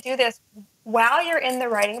encourage you to do this while you're in the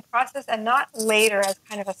writing process and not later as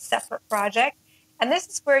kind of a separate project. And this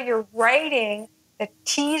is where you're writing the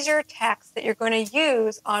teaser text that you're going to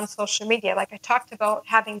use on social media. Like I talked about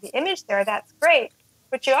having the image there, that's great,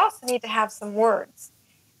 but you also need to have some words.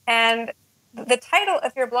 And the title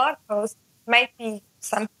of your blog post might be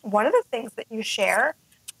one of the things that you share,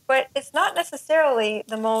 but it's not necessarily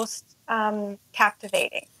the most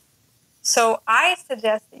captivating. So I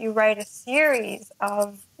suggest that you write a series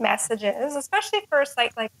of messages, especially for a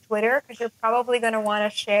site like Twitter, because you're probably going to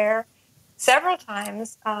want to share several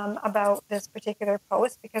times about this particular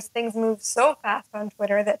post, because things move so fast on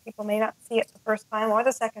Twitter that people may not see it the first time or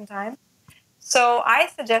the second time. So I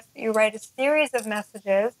suggest that you write a series of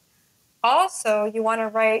messages. Also, you want to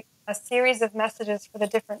write a series of messages for the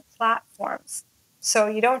different platforms. So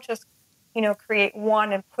you don't just, create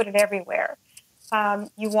one and put it everywhere.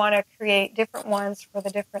 You want to create different ones for the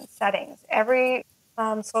different settings. Every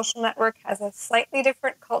social network has a slightly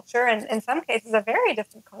different culture, and in some cases, a very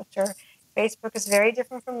different culture. Facebook is very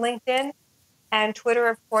different from LinkedIn, and Twitter,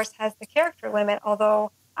 of course, has the character limit,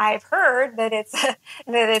 although I've heard that it's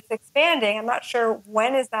expanding. I'm not sure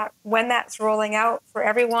when that's rolling out for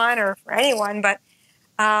everyone or for anyone, but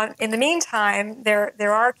in the meantime,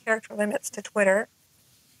 there are character limits to Twitter.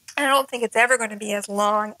 And I don't think it's ever going to be as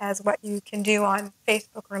long as what you can do on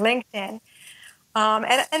Facebook or LinkedIn.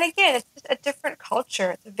 And again, it's just a different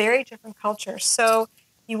culture. It's a very different culture. So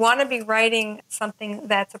you want to be writing something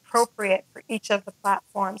that's appropriate for each of the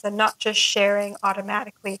platforms and not just sharing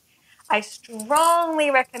automatically. I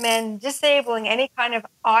strongly recommend disabling any kind of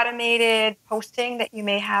automated posting that you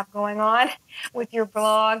may have going on with your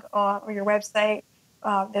blog or your website.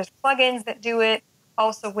 There's plugins that do it.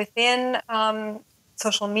 Also within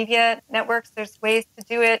social media networks, there's ways to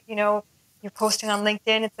do it. You're posting on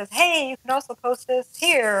LinkedIn, it says, hey, you can also post this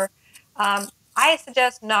here. I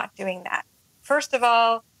suggest not doing that. First of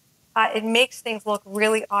all, it makes things look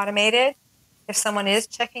really automated. If someone is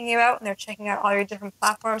checking you out and they're checking out all your different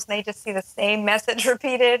platforms and they just see the same message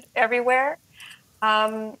repeated everywhere,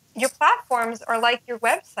 your platforms are like your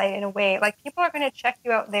website in a way. Like, people are going to check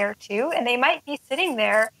you out there too, and they might be sitting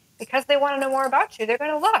there because they want to know more about you. They're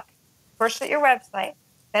going to look first at your website,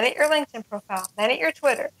 then at your LinkedIn profile, then at your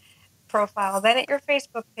Twitter profile, then at your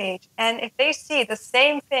Facebook page. And if they see the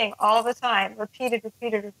same thing all the time, repeated,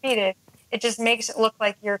 it just makes it look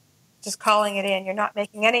like you're just calling it in. You're not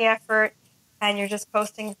making any effort, and you're just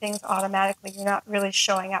posting things automatically. You're not really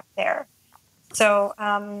showing up there. So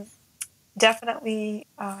definitely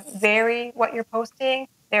vary what you're posting,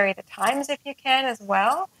 vary the times if you can as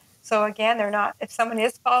well. So again, if someone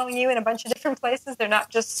is following you in a bunch of different places, they're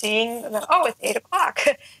not just seeing that, oh, it's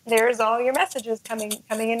 8:00. There's all your messages coming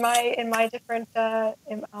in my different on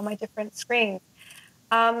my different screens.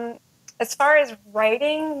 As far as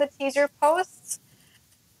writing the teaser posts,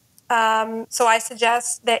 so I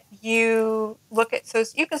suggest that you so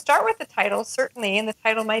you can start with the title, certainly, and the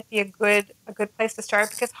title might be a good place to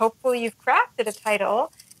start, because hopefully you've crafted a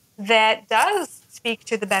title that does speak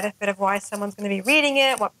to the benefit of why someone's going to be reading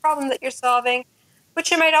it, what problem that you're solving.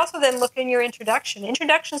 But you might also then look in your introduction.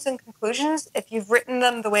 Introductions and conclusions, if you've written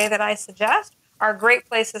them the way that I suggest, are great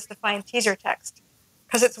places to find teaser text,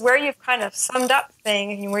 because it's where you've kind of summed up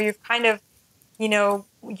things and where you've kind of,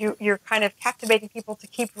 you're kind of captivating people to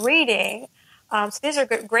keep reading. So these are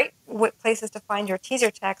great places to find your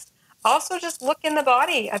teaser text. Also, just look in the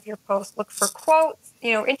body of your post. Look for quotes,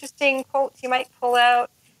 interesting quotes you might pull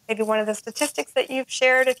out. maybe one of the statistics that you've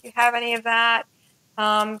shared, if you have any of that.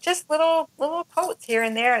 Just little quotes here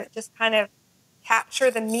and there that just kind of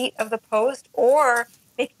capture the meat of the post, or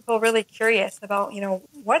make people really curious about,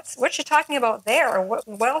 what's she talking about there, or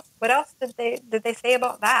what else did they say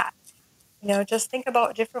about that? Just think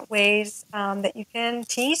about different ways that you can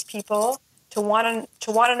tease people to want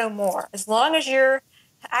to know more. As long as you're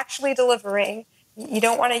actually delivering, you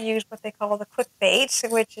don't want to use what they call the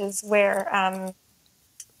clickbait, which is where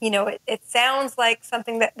it sounds like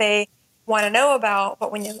something that they want to know about,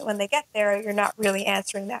 but when they get there, you're not really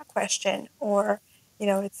answering that question, or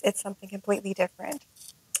it's something completely different.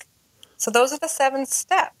 So those are the 7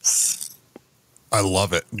 steps. I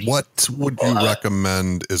love it. What would you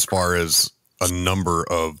recommend as far as a number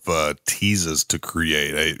of teases to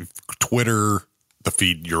create? Twitter, the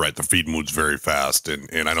feed, you're right, the feed moves very fast,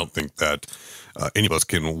 and I don't think that any of us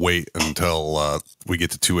can wait until we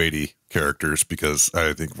get to 280 characters, because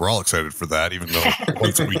I think we're all excited for that, even though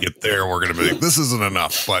once we get there, we're going to be like, this isn't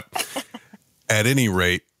enough. But at any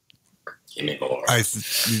rate,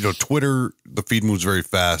 Twitter, the feed moves very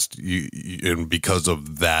fast, and because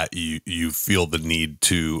of that, you feel the need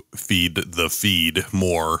to feed the feed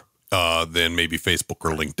more than maybe Facebook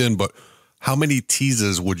or LinkedIn. But how many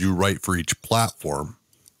teases would you write for each platform?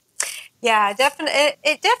 Yeah, definitely.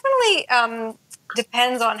 It definitely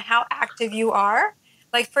depends on how active you are.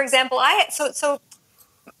 Like, for example, so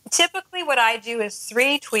typically what I do is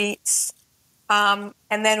 3 tweets, and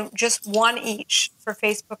then just 1 each for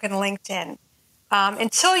Facebook and LinkedIn,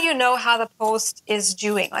 until you know how the post is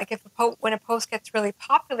doing. Like, when a post gets really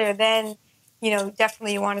popular, then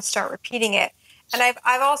definitely you want to start repeating it. And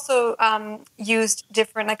I've also used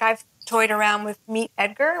different, like I've toyed around with Meet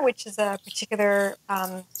Edgar, which is a particular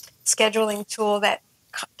scheduling tool that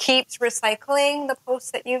keeps recycling the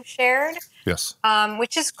posts that you've shared. Yes.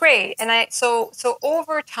 Which is great. And so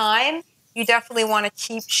over time, you definitely want to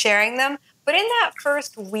keep sharing them. But in that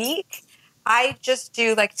first week, I just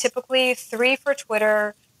do like typically 3 for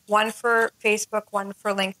Twitter, 1 for Facebook, 1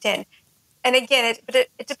 for LinkedIn. And again,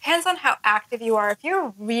 it depends on how active you are. If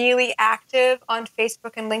you're really active on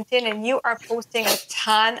Facebook and LinkedIn and you are posting a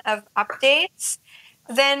ton of updates,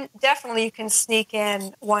 then definitely you can sneak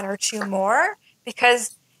in 1 or 2 more.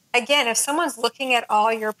 Because again, if someone's looking at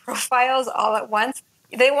all your profiles all at once,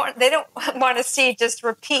 they don't want to see just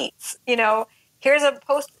repeats. Here's a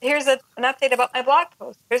post. Here's an update about my blog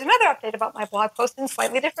post. Here's another update about my blog post in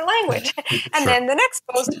slightly different language, and then the next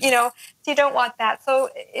post. So you don't want that. So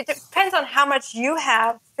it depends on how much you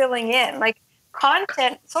have filling in. Like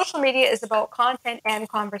content, social media is about content and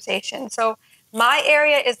conversation. So my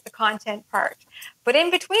area is the content part. But in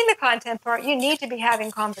between the content part, you need to be having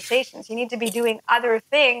conversations. You need to be doing other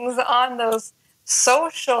things on those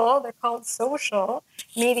they're called social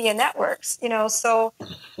media networks, so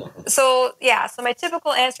my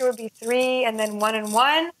typical answer would be 3 and then 1 and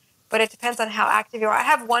 1, but it depends on how active you are. I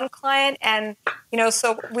have one client, and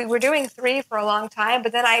so we were doing 3 for a long time,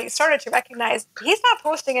 but then I started to recognize he's not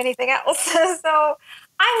posting anything else. So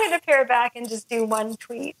I'm going to pare back and just do 1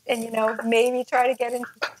 tweet, and maybe try to get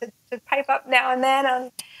into to pipe up now and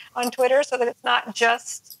then on Twitter, so that it's not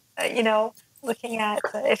just looking at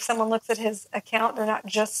if someone looks at his account, they're not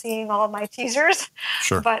just seeing all of my teasers.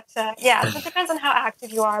 Sure. But it depends on how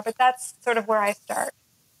active you are, but that's sort of where I start.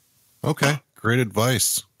 Okay. Great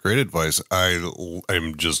advice.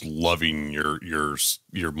 I'm just loving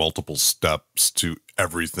your multiple steps to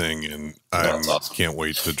everything. And I awesome. Can't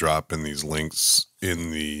wait to drop in these links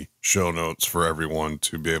in the show notes for everyone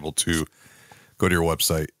to be able to go to your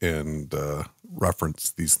website and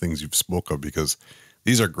reference these things you've spoke of, because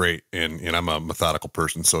these are great, and I'm a methodical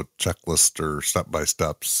person, so checklist or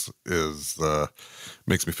step-by-steps is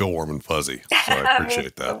makes me feel warm and fuzzy, so I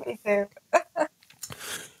appreciate that. Me too.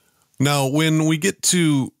 Now, when we get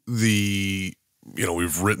to we've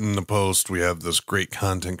written the post, we have this great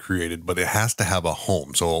content created, but it has to have a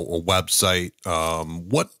home, so a website.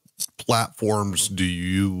 What platforms do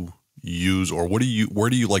you use, or where do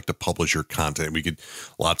you like to publish your content? We could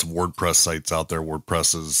lots of WordPress sites out there.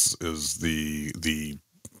 WordPress is the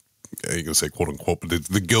you can say quote unquote, but it's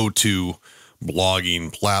the go-to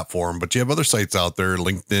blogging platform. But you have other sites out there.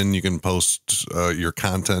 LinkedIn, you can post your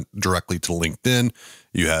content directly to LinkedIn.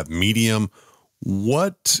 You have Medium.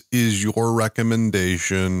 What is your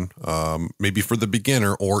recommendation, maybe for the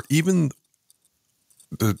beginner, or even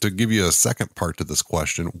to give you a second part to this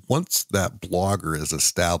question? Once that blogger is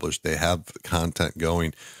established, they have content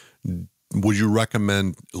going, would you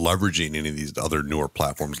recommend leveraging any of these other newer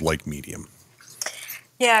platforms like Medium?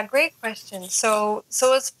 Yeah, great question. So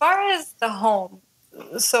as far as the home,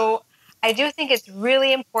 so I do think it's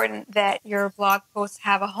really important that your blog posts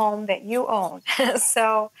have a home that you own.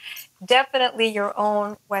 So definitely your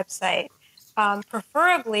own website,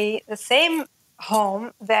 preferably the same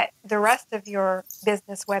home that the rest of your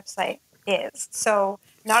business website is. So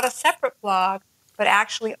not a separate blog, but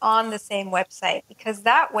actually on the same website, because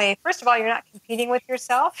that way, first of all, you're not competing with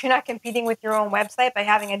yourself. You're not competing with your own website by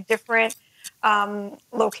having a different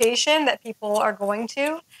location that people are going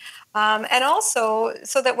to. And also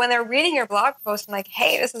so that when they're reading your blog post and like,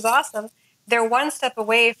 hey, this is awesome, they're one step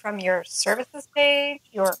away from your services page,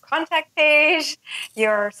 your contact page,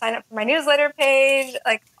 your sign up for my newsletter page,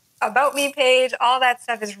 like about me page. All that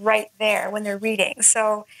stuff is right there when they're reading.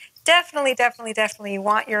 So definitely you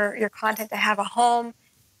want your content to have a home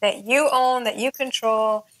that you own, that you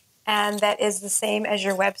control, and that is the same as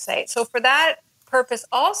your website. So for that purpose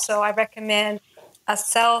also, I recommend a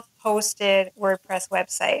self-hosted WordPress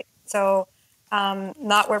website. So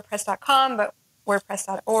not WordPress.com, but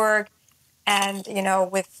WordPress.org. And,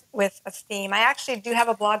 with a theme. I actually do have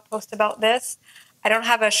a blog post about this. I don't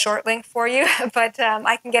have a short link for you, but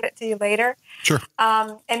I can get it to you later. Sure.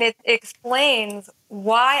 And it explains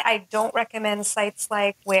why I don't recommend sites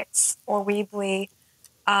like Wix or Weebly,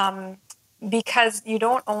 because you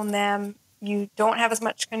don't own them, you don't have as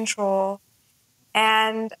much control.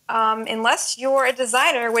 And unless you're a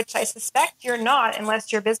designer, which I suspect you're not,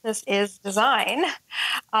 unless your business is design,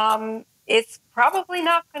 it's probably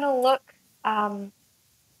not going to look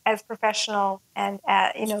as professional and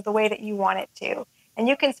the way that you want it to. And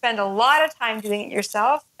you can spend a lot of time doing it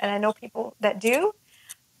yourself, and I know people that do,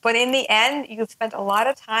 but in the end, you've spent a lot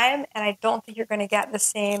of time, and I don't think you're going to get the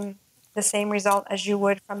same result as you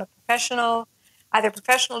would from a professional, either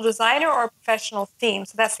professional designer or professional theme.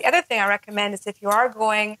 So that's the other thing I recommend, is if you are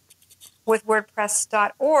going with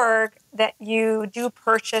WordPress.org, that you do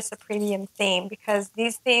purchase a premium theme, because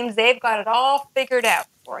these themes, they've got it all figured out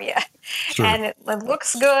for you. Sure. And it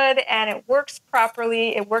looks good and it works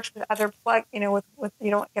properly. It works with other with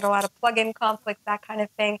you don't get a lot of plugin conflict, that kind of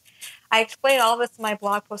thing. I explain all this in my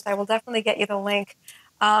blog post. I will definitely get you the link.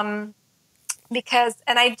 But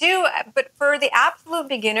for the absolute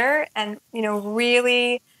beginner and,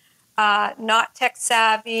 really not tech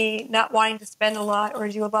savvy, not wanting to spend a lot or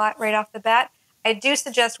do a lot right off the bat, I do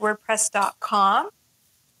suggest WordPress.com,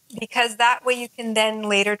 because that way you can then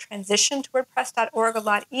later transition to WordPress.org a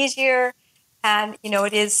lot easier. And,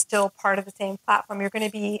 it is still part of the same platform. You're going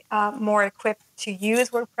to be more equipped to use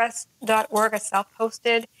WordPress.org as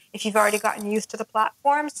self-hosted if you've already gotten used to the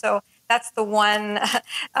platform. So that's the one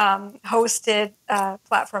hosted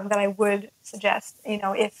platform that I would suggest,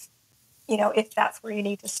 if that's where you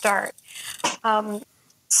need to start.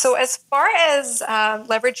 So as far as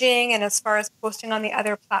leveraging and as far as posting on the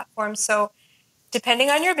other platforms, so depending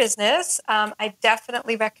on your business, I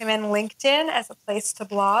definitely recommend LinkedIn as a place to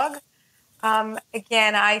blog.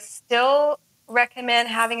 Again, I still recommend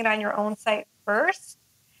having it on your own site first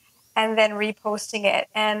and then reposting it.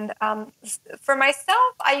 And for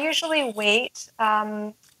myself, I usually wait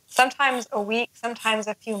sometimes a week, sometimes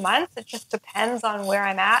a few months. It just depends on where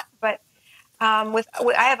I'm at. But I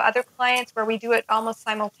have other clients where we do it almost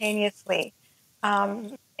simultaneously.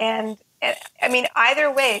 And I mean,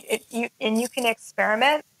 either way, you can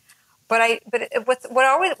experiment. But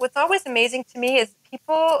what's always amazing to me is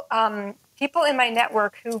people in my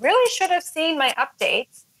network who really should have seen my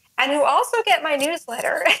updates and who also get my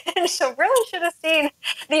newsletter and so really should have seen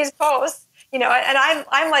these posts. And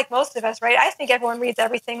I'm like most of us, right? I think everyone reads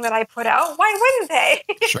everything that I put out. Why wouldn't they?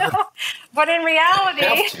 Sure. But in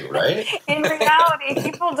reality, right?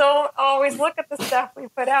 People don't always look at the stuff we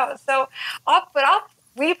put out. So I'll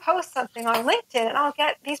repost something on LinkedIn and I'll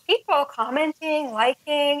get these people commenting,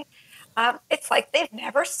 liking. It's like they've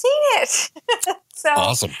never seen it. So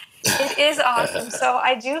Awesome. It is awesome. So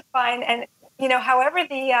I do find, and however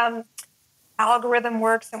the algorithm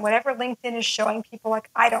works and whatever LinkedIn is showing people,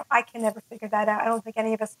 like I can never figure that out. I don't think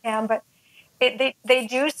any of us can, but they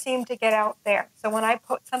do seem to get out there. So when I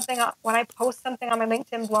post something on my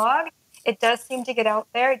LinkedIn blog, it does seem to get out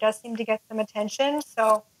there. It does seem to get some attention.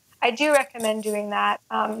 So I do recommend doing that.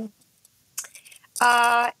 As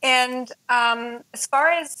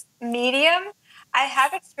far as Medium, I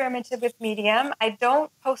have experimented with Medium. I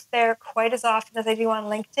don't post there quite as often as I do on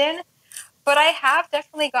LinkedIn, but I have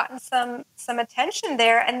definitely gotten some attention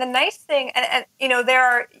there. And the nice thing, and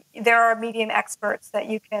there are Medium experts that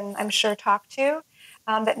you can, I'm sure, talk to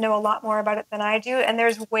that know a lot more about it than I do. And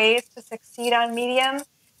there's ways to succeed on Medium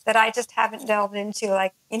that I just haven't delved into.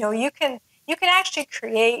 Like, you can actually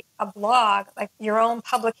create a blog, like your own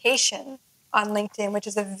publication, on LinkedIn, which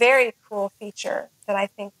is a very cool feature that I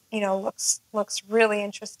think, looks really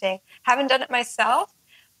interesting. Haven't done it myself,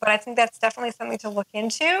 but I think that's definitely something to look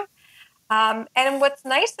into. And what's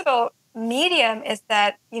nice about Medium is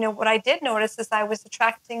that, what I did notice is I was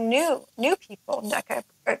attracting new people,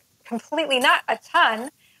 completely, not a ton,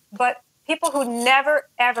 but people who never,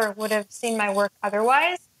 ever would have seen my work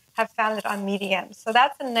otherwise have found it on Medium. So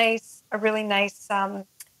that's a really nice,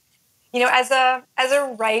 as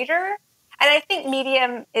a writer, and I think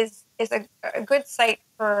Medium is a good site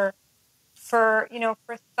for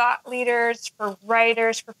thought leaders, for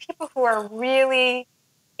writers, for people who are really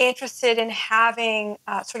interested in having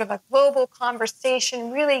sort of a global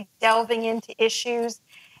conversation, really delving into issues.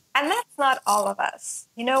 And that's not all of us.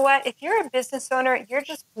 You know what? If you're a business owner, you're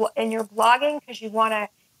blogging because you want to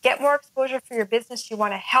get more exposure for your business, you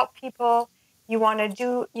want to help people, you want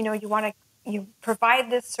to you provide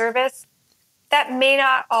this service, that may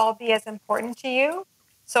not all be as important to you.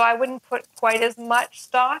 So I wouldn't put quite as much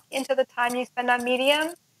stock into the time you spend on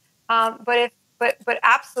Medium. But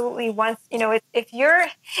absolutely, once, if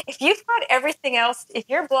you've got everything else, if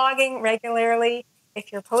you're blogging regularly,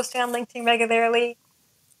 if you're posting on LinkedIn regularly,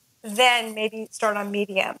 then maybe start on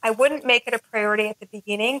Medium. I wouldn't make it a priority at the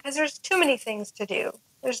beginning because there's too many things to do.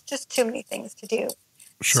 There's just too many things to do.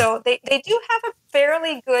 Sure. So they do have a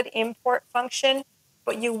fairly good import function,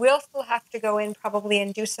 but you will still have to go in probably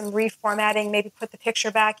and do some reformatting, maybe put the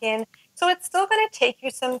picture back in. So it's still going to take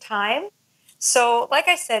you some time. So like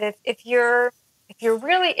I said, if you're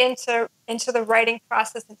really into the writing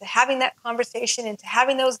process, into having that conversation, into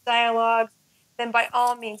having those dialogues, then by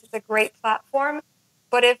all means, it's a great platform.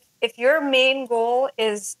 But if your main goal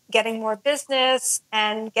is getting more business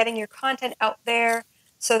and getting your content out there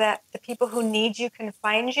so that the people who need you can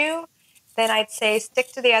find you, then I'd say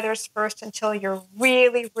stick to the others first until you're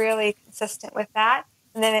really, really consistent with that.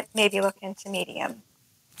 And then maybe look into Medium.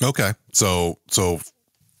 Okay. So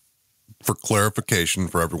for clarification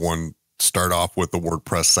for everyone, start off with the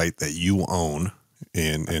WordPress site that you own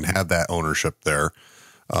and have that ownership there.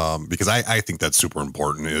 Because I think that's super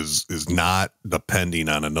important is not depending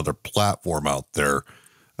on another platform out there,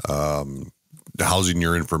 housing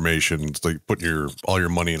your information. It's like putting all your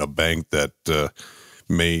money in a bank that,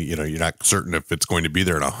 you're not certain if it's going to be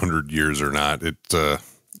there in 100 years or not.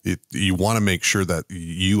 You want to make sure that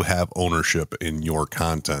you have ownership in your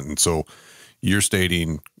content. And so you're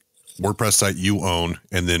stating WordPress site you own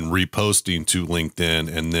and then reposting to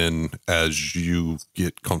LinkedIn. And then as you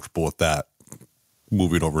get comfortable with that,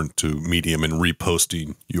 moving over into Medium and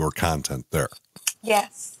reposting your content there.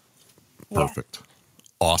 Yes. Perfect. Yeah.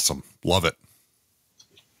 Awesome. Love it.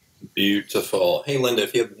 Beautiful. Hey, Linda,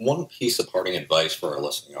 if you had one piece of parting advice for our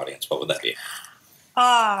listening audience, what would that be?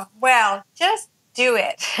 Well, just do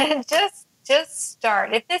it. just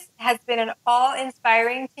start. If this has been at all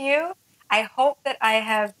inspiring to you, I hope that I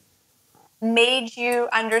have made you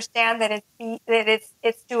understand that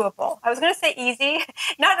it's doable. I was going to say easy,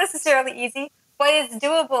 not necessarily easy, but it's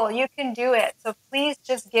doable. You can do it. So please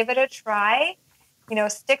just give it a try.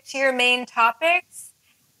 Stick to your main topics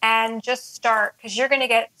and just start because you're going to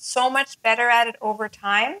get so much better at it over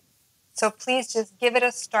time. So please just give it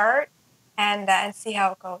a start and see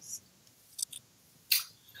how it goes.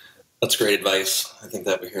 That's great advice. I think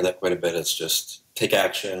that we hear that quite a bit. It's just take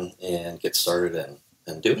action and get started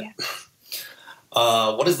and do it. Yeah.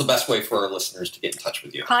 What is the best way for our listeners to get in touch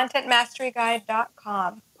with you?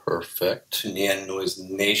 ContentMasteryGuide.com. Perfect. Neon Noise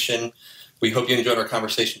Nation. We hope you enjoyed our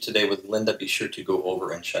conversation today with Linda. Be sure to go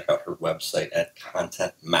over and check out her website at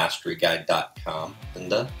ContentMasteryGuide.com.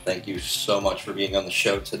 Linda, thank you so much for being on the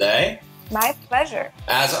show today. My pleasure.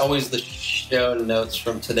 As always, the show notes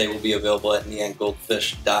from today will be available at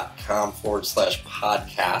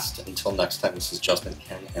neongoldfish.com/podcast. Until next time, this is Justin,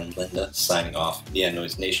 Ken, and Linda signing off. Neon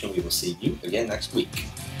Noise Nation, we will see you again next week.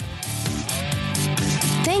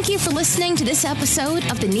 Thank you for listening to this episode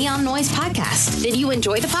of the Neon Noise Podcast. Did you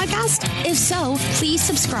enjoy the podcast? If so, please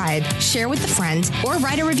subscribe, share with a friend, or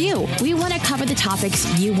write a review. We want to cover the topics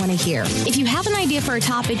you want to hear. If you have an idea for a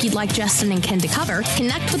topic you'd like Justin and Ken to cover,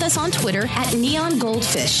 connect with us on Twitter at Neon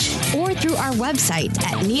Goldfish or through our website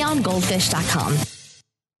at neongoldfish.com.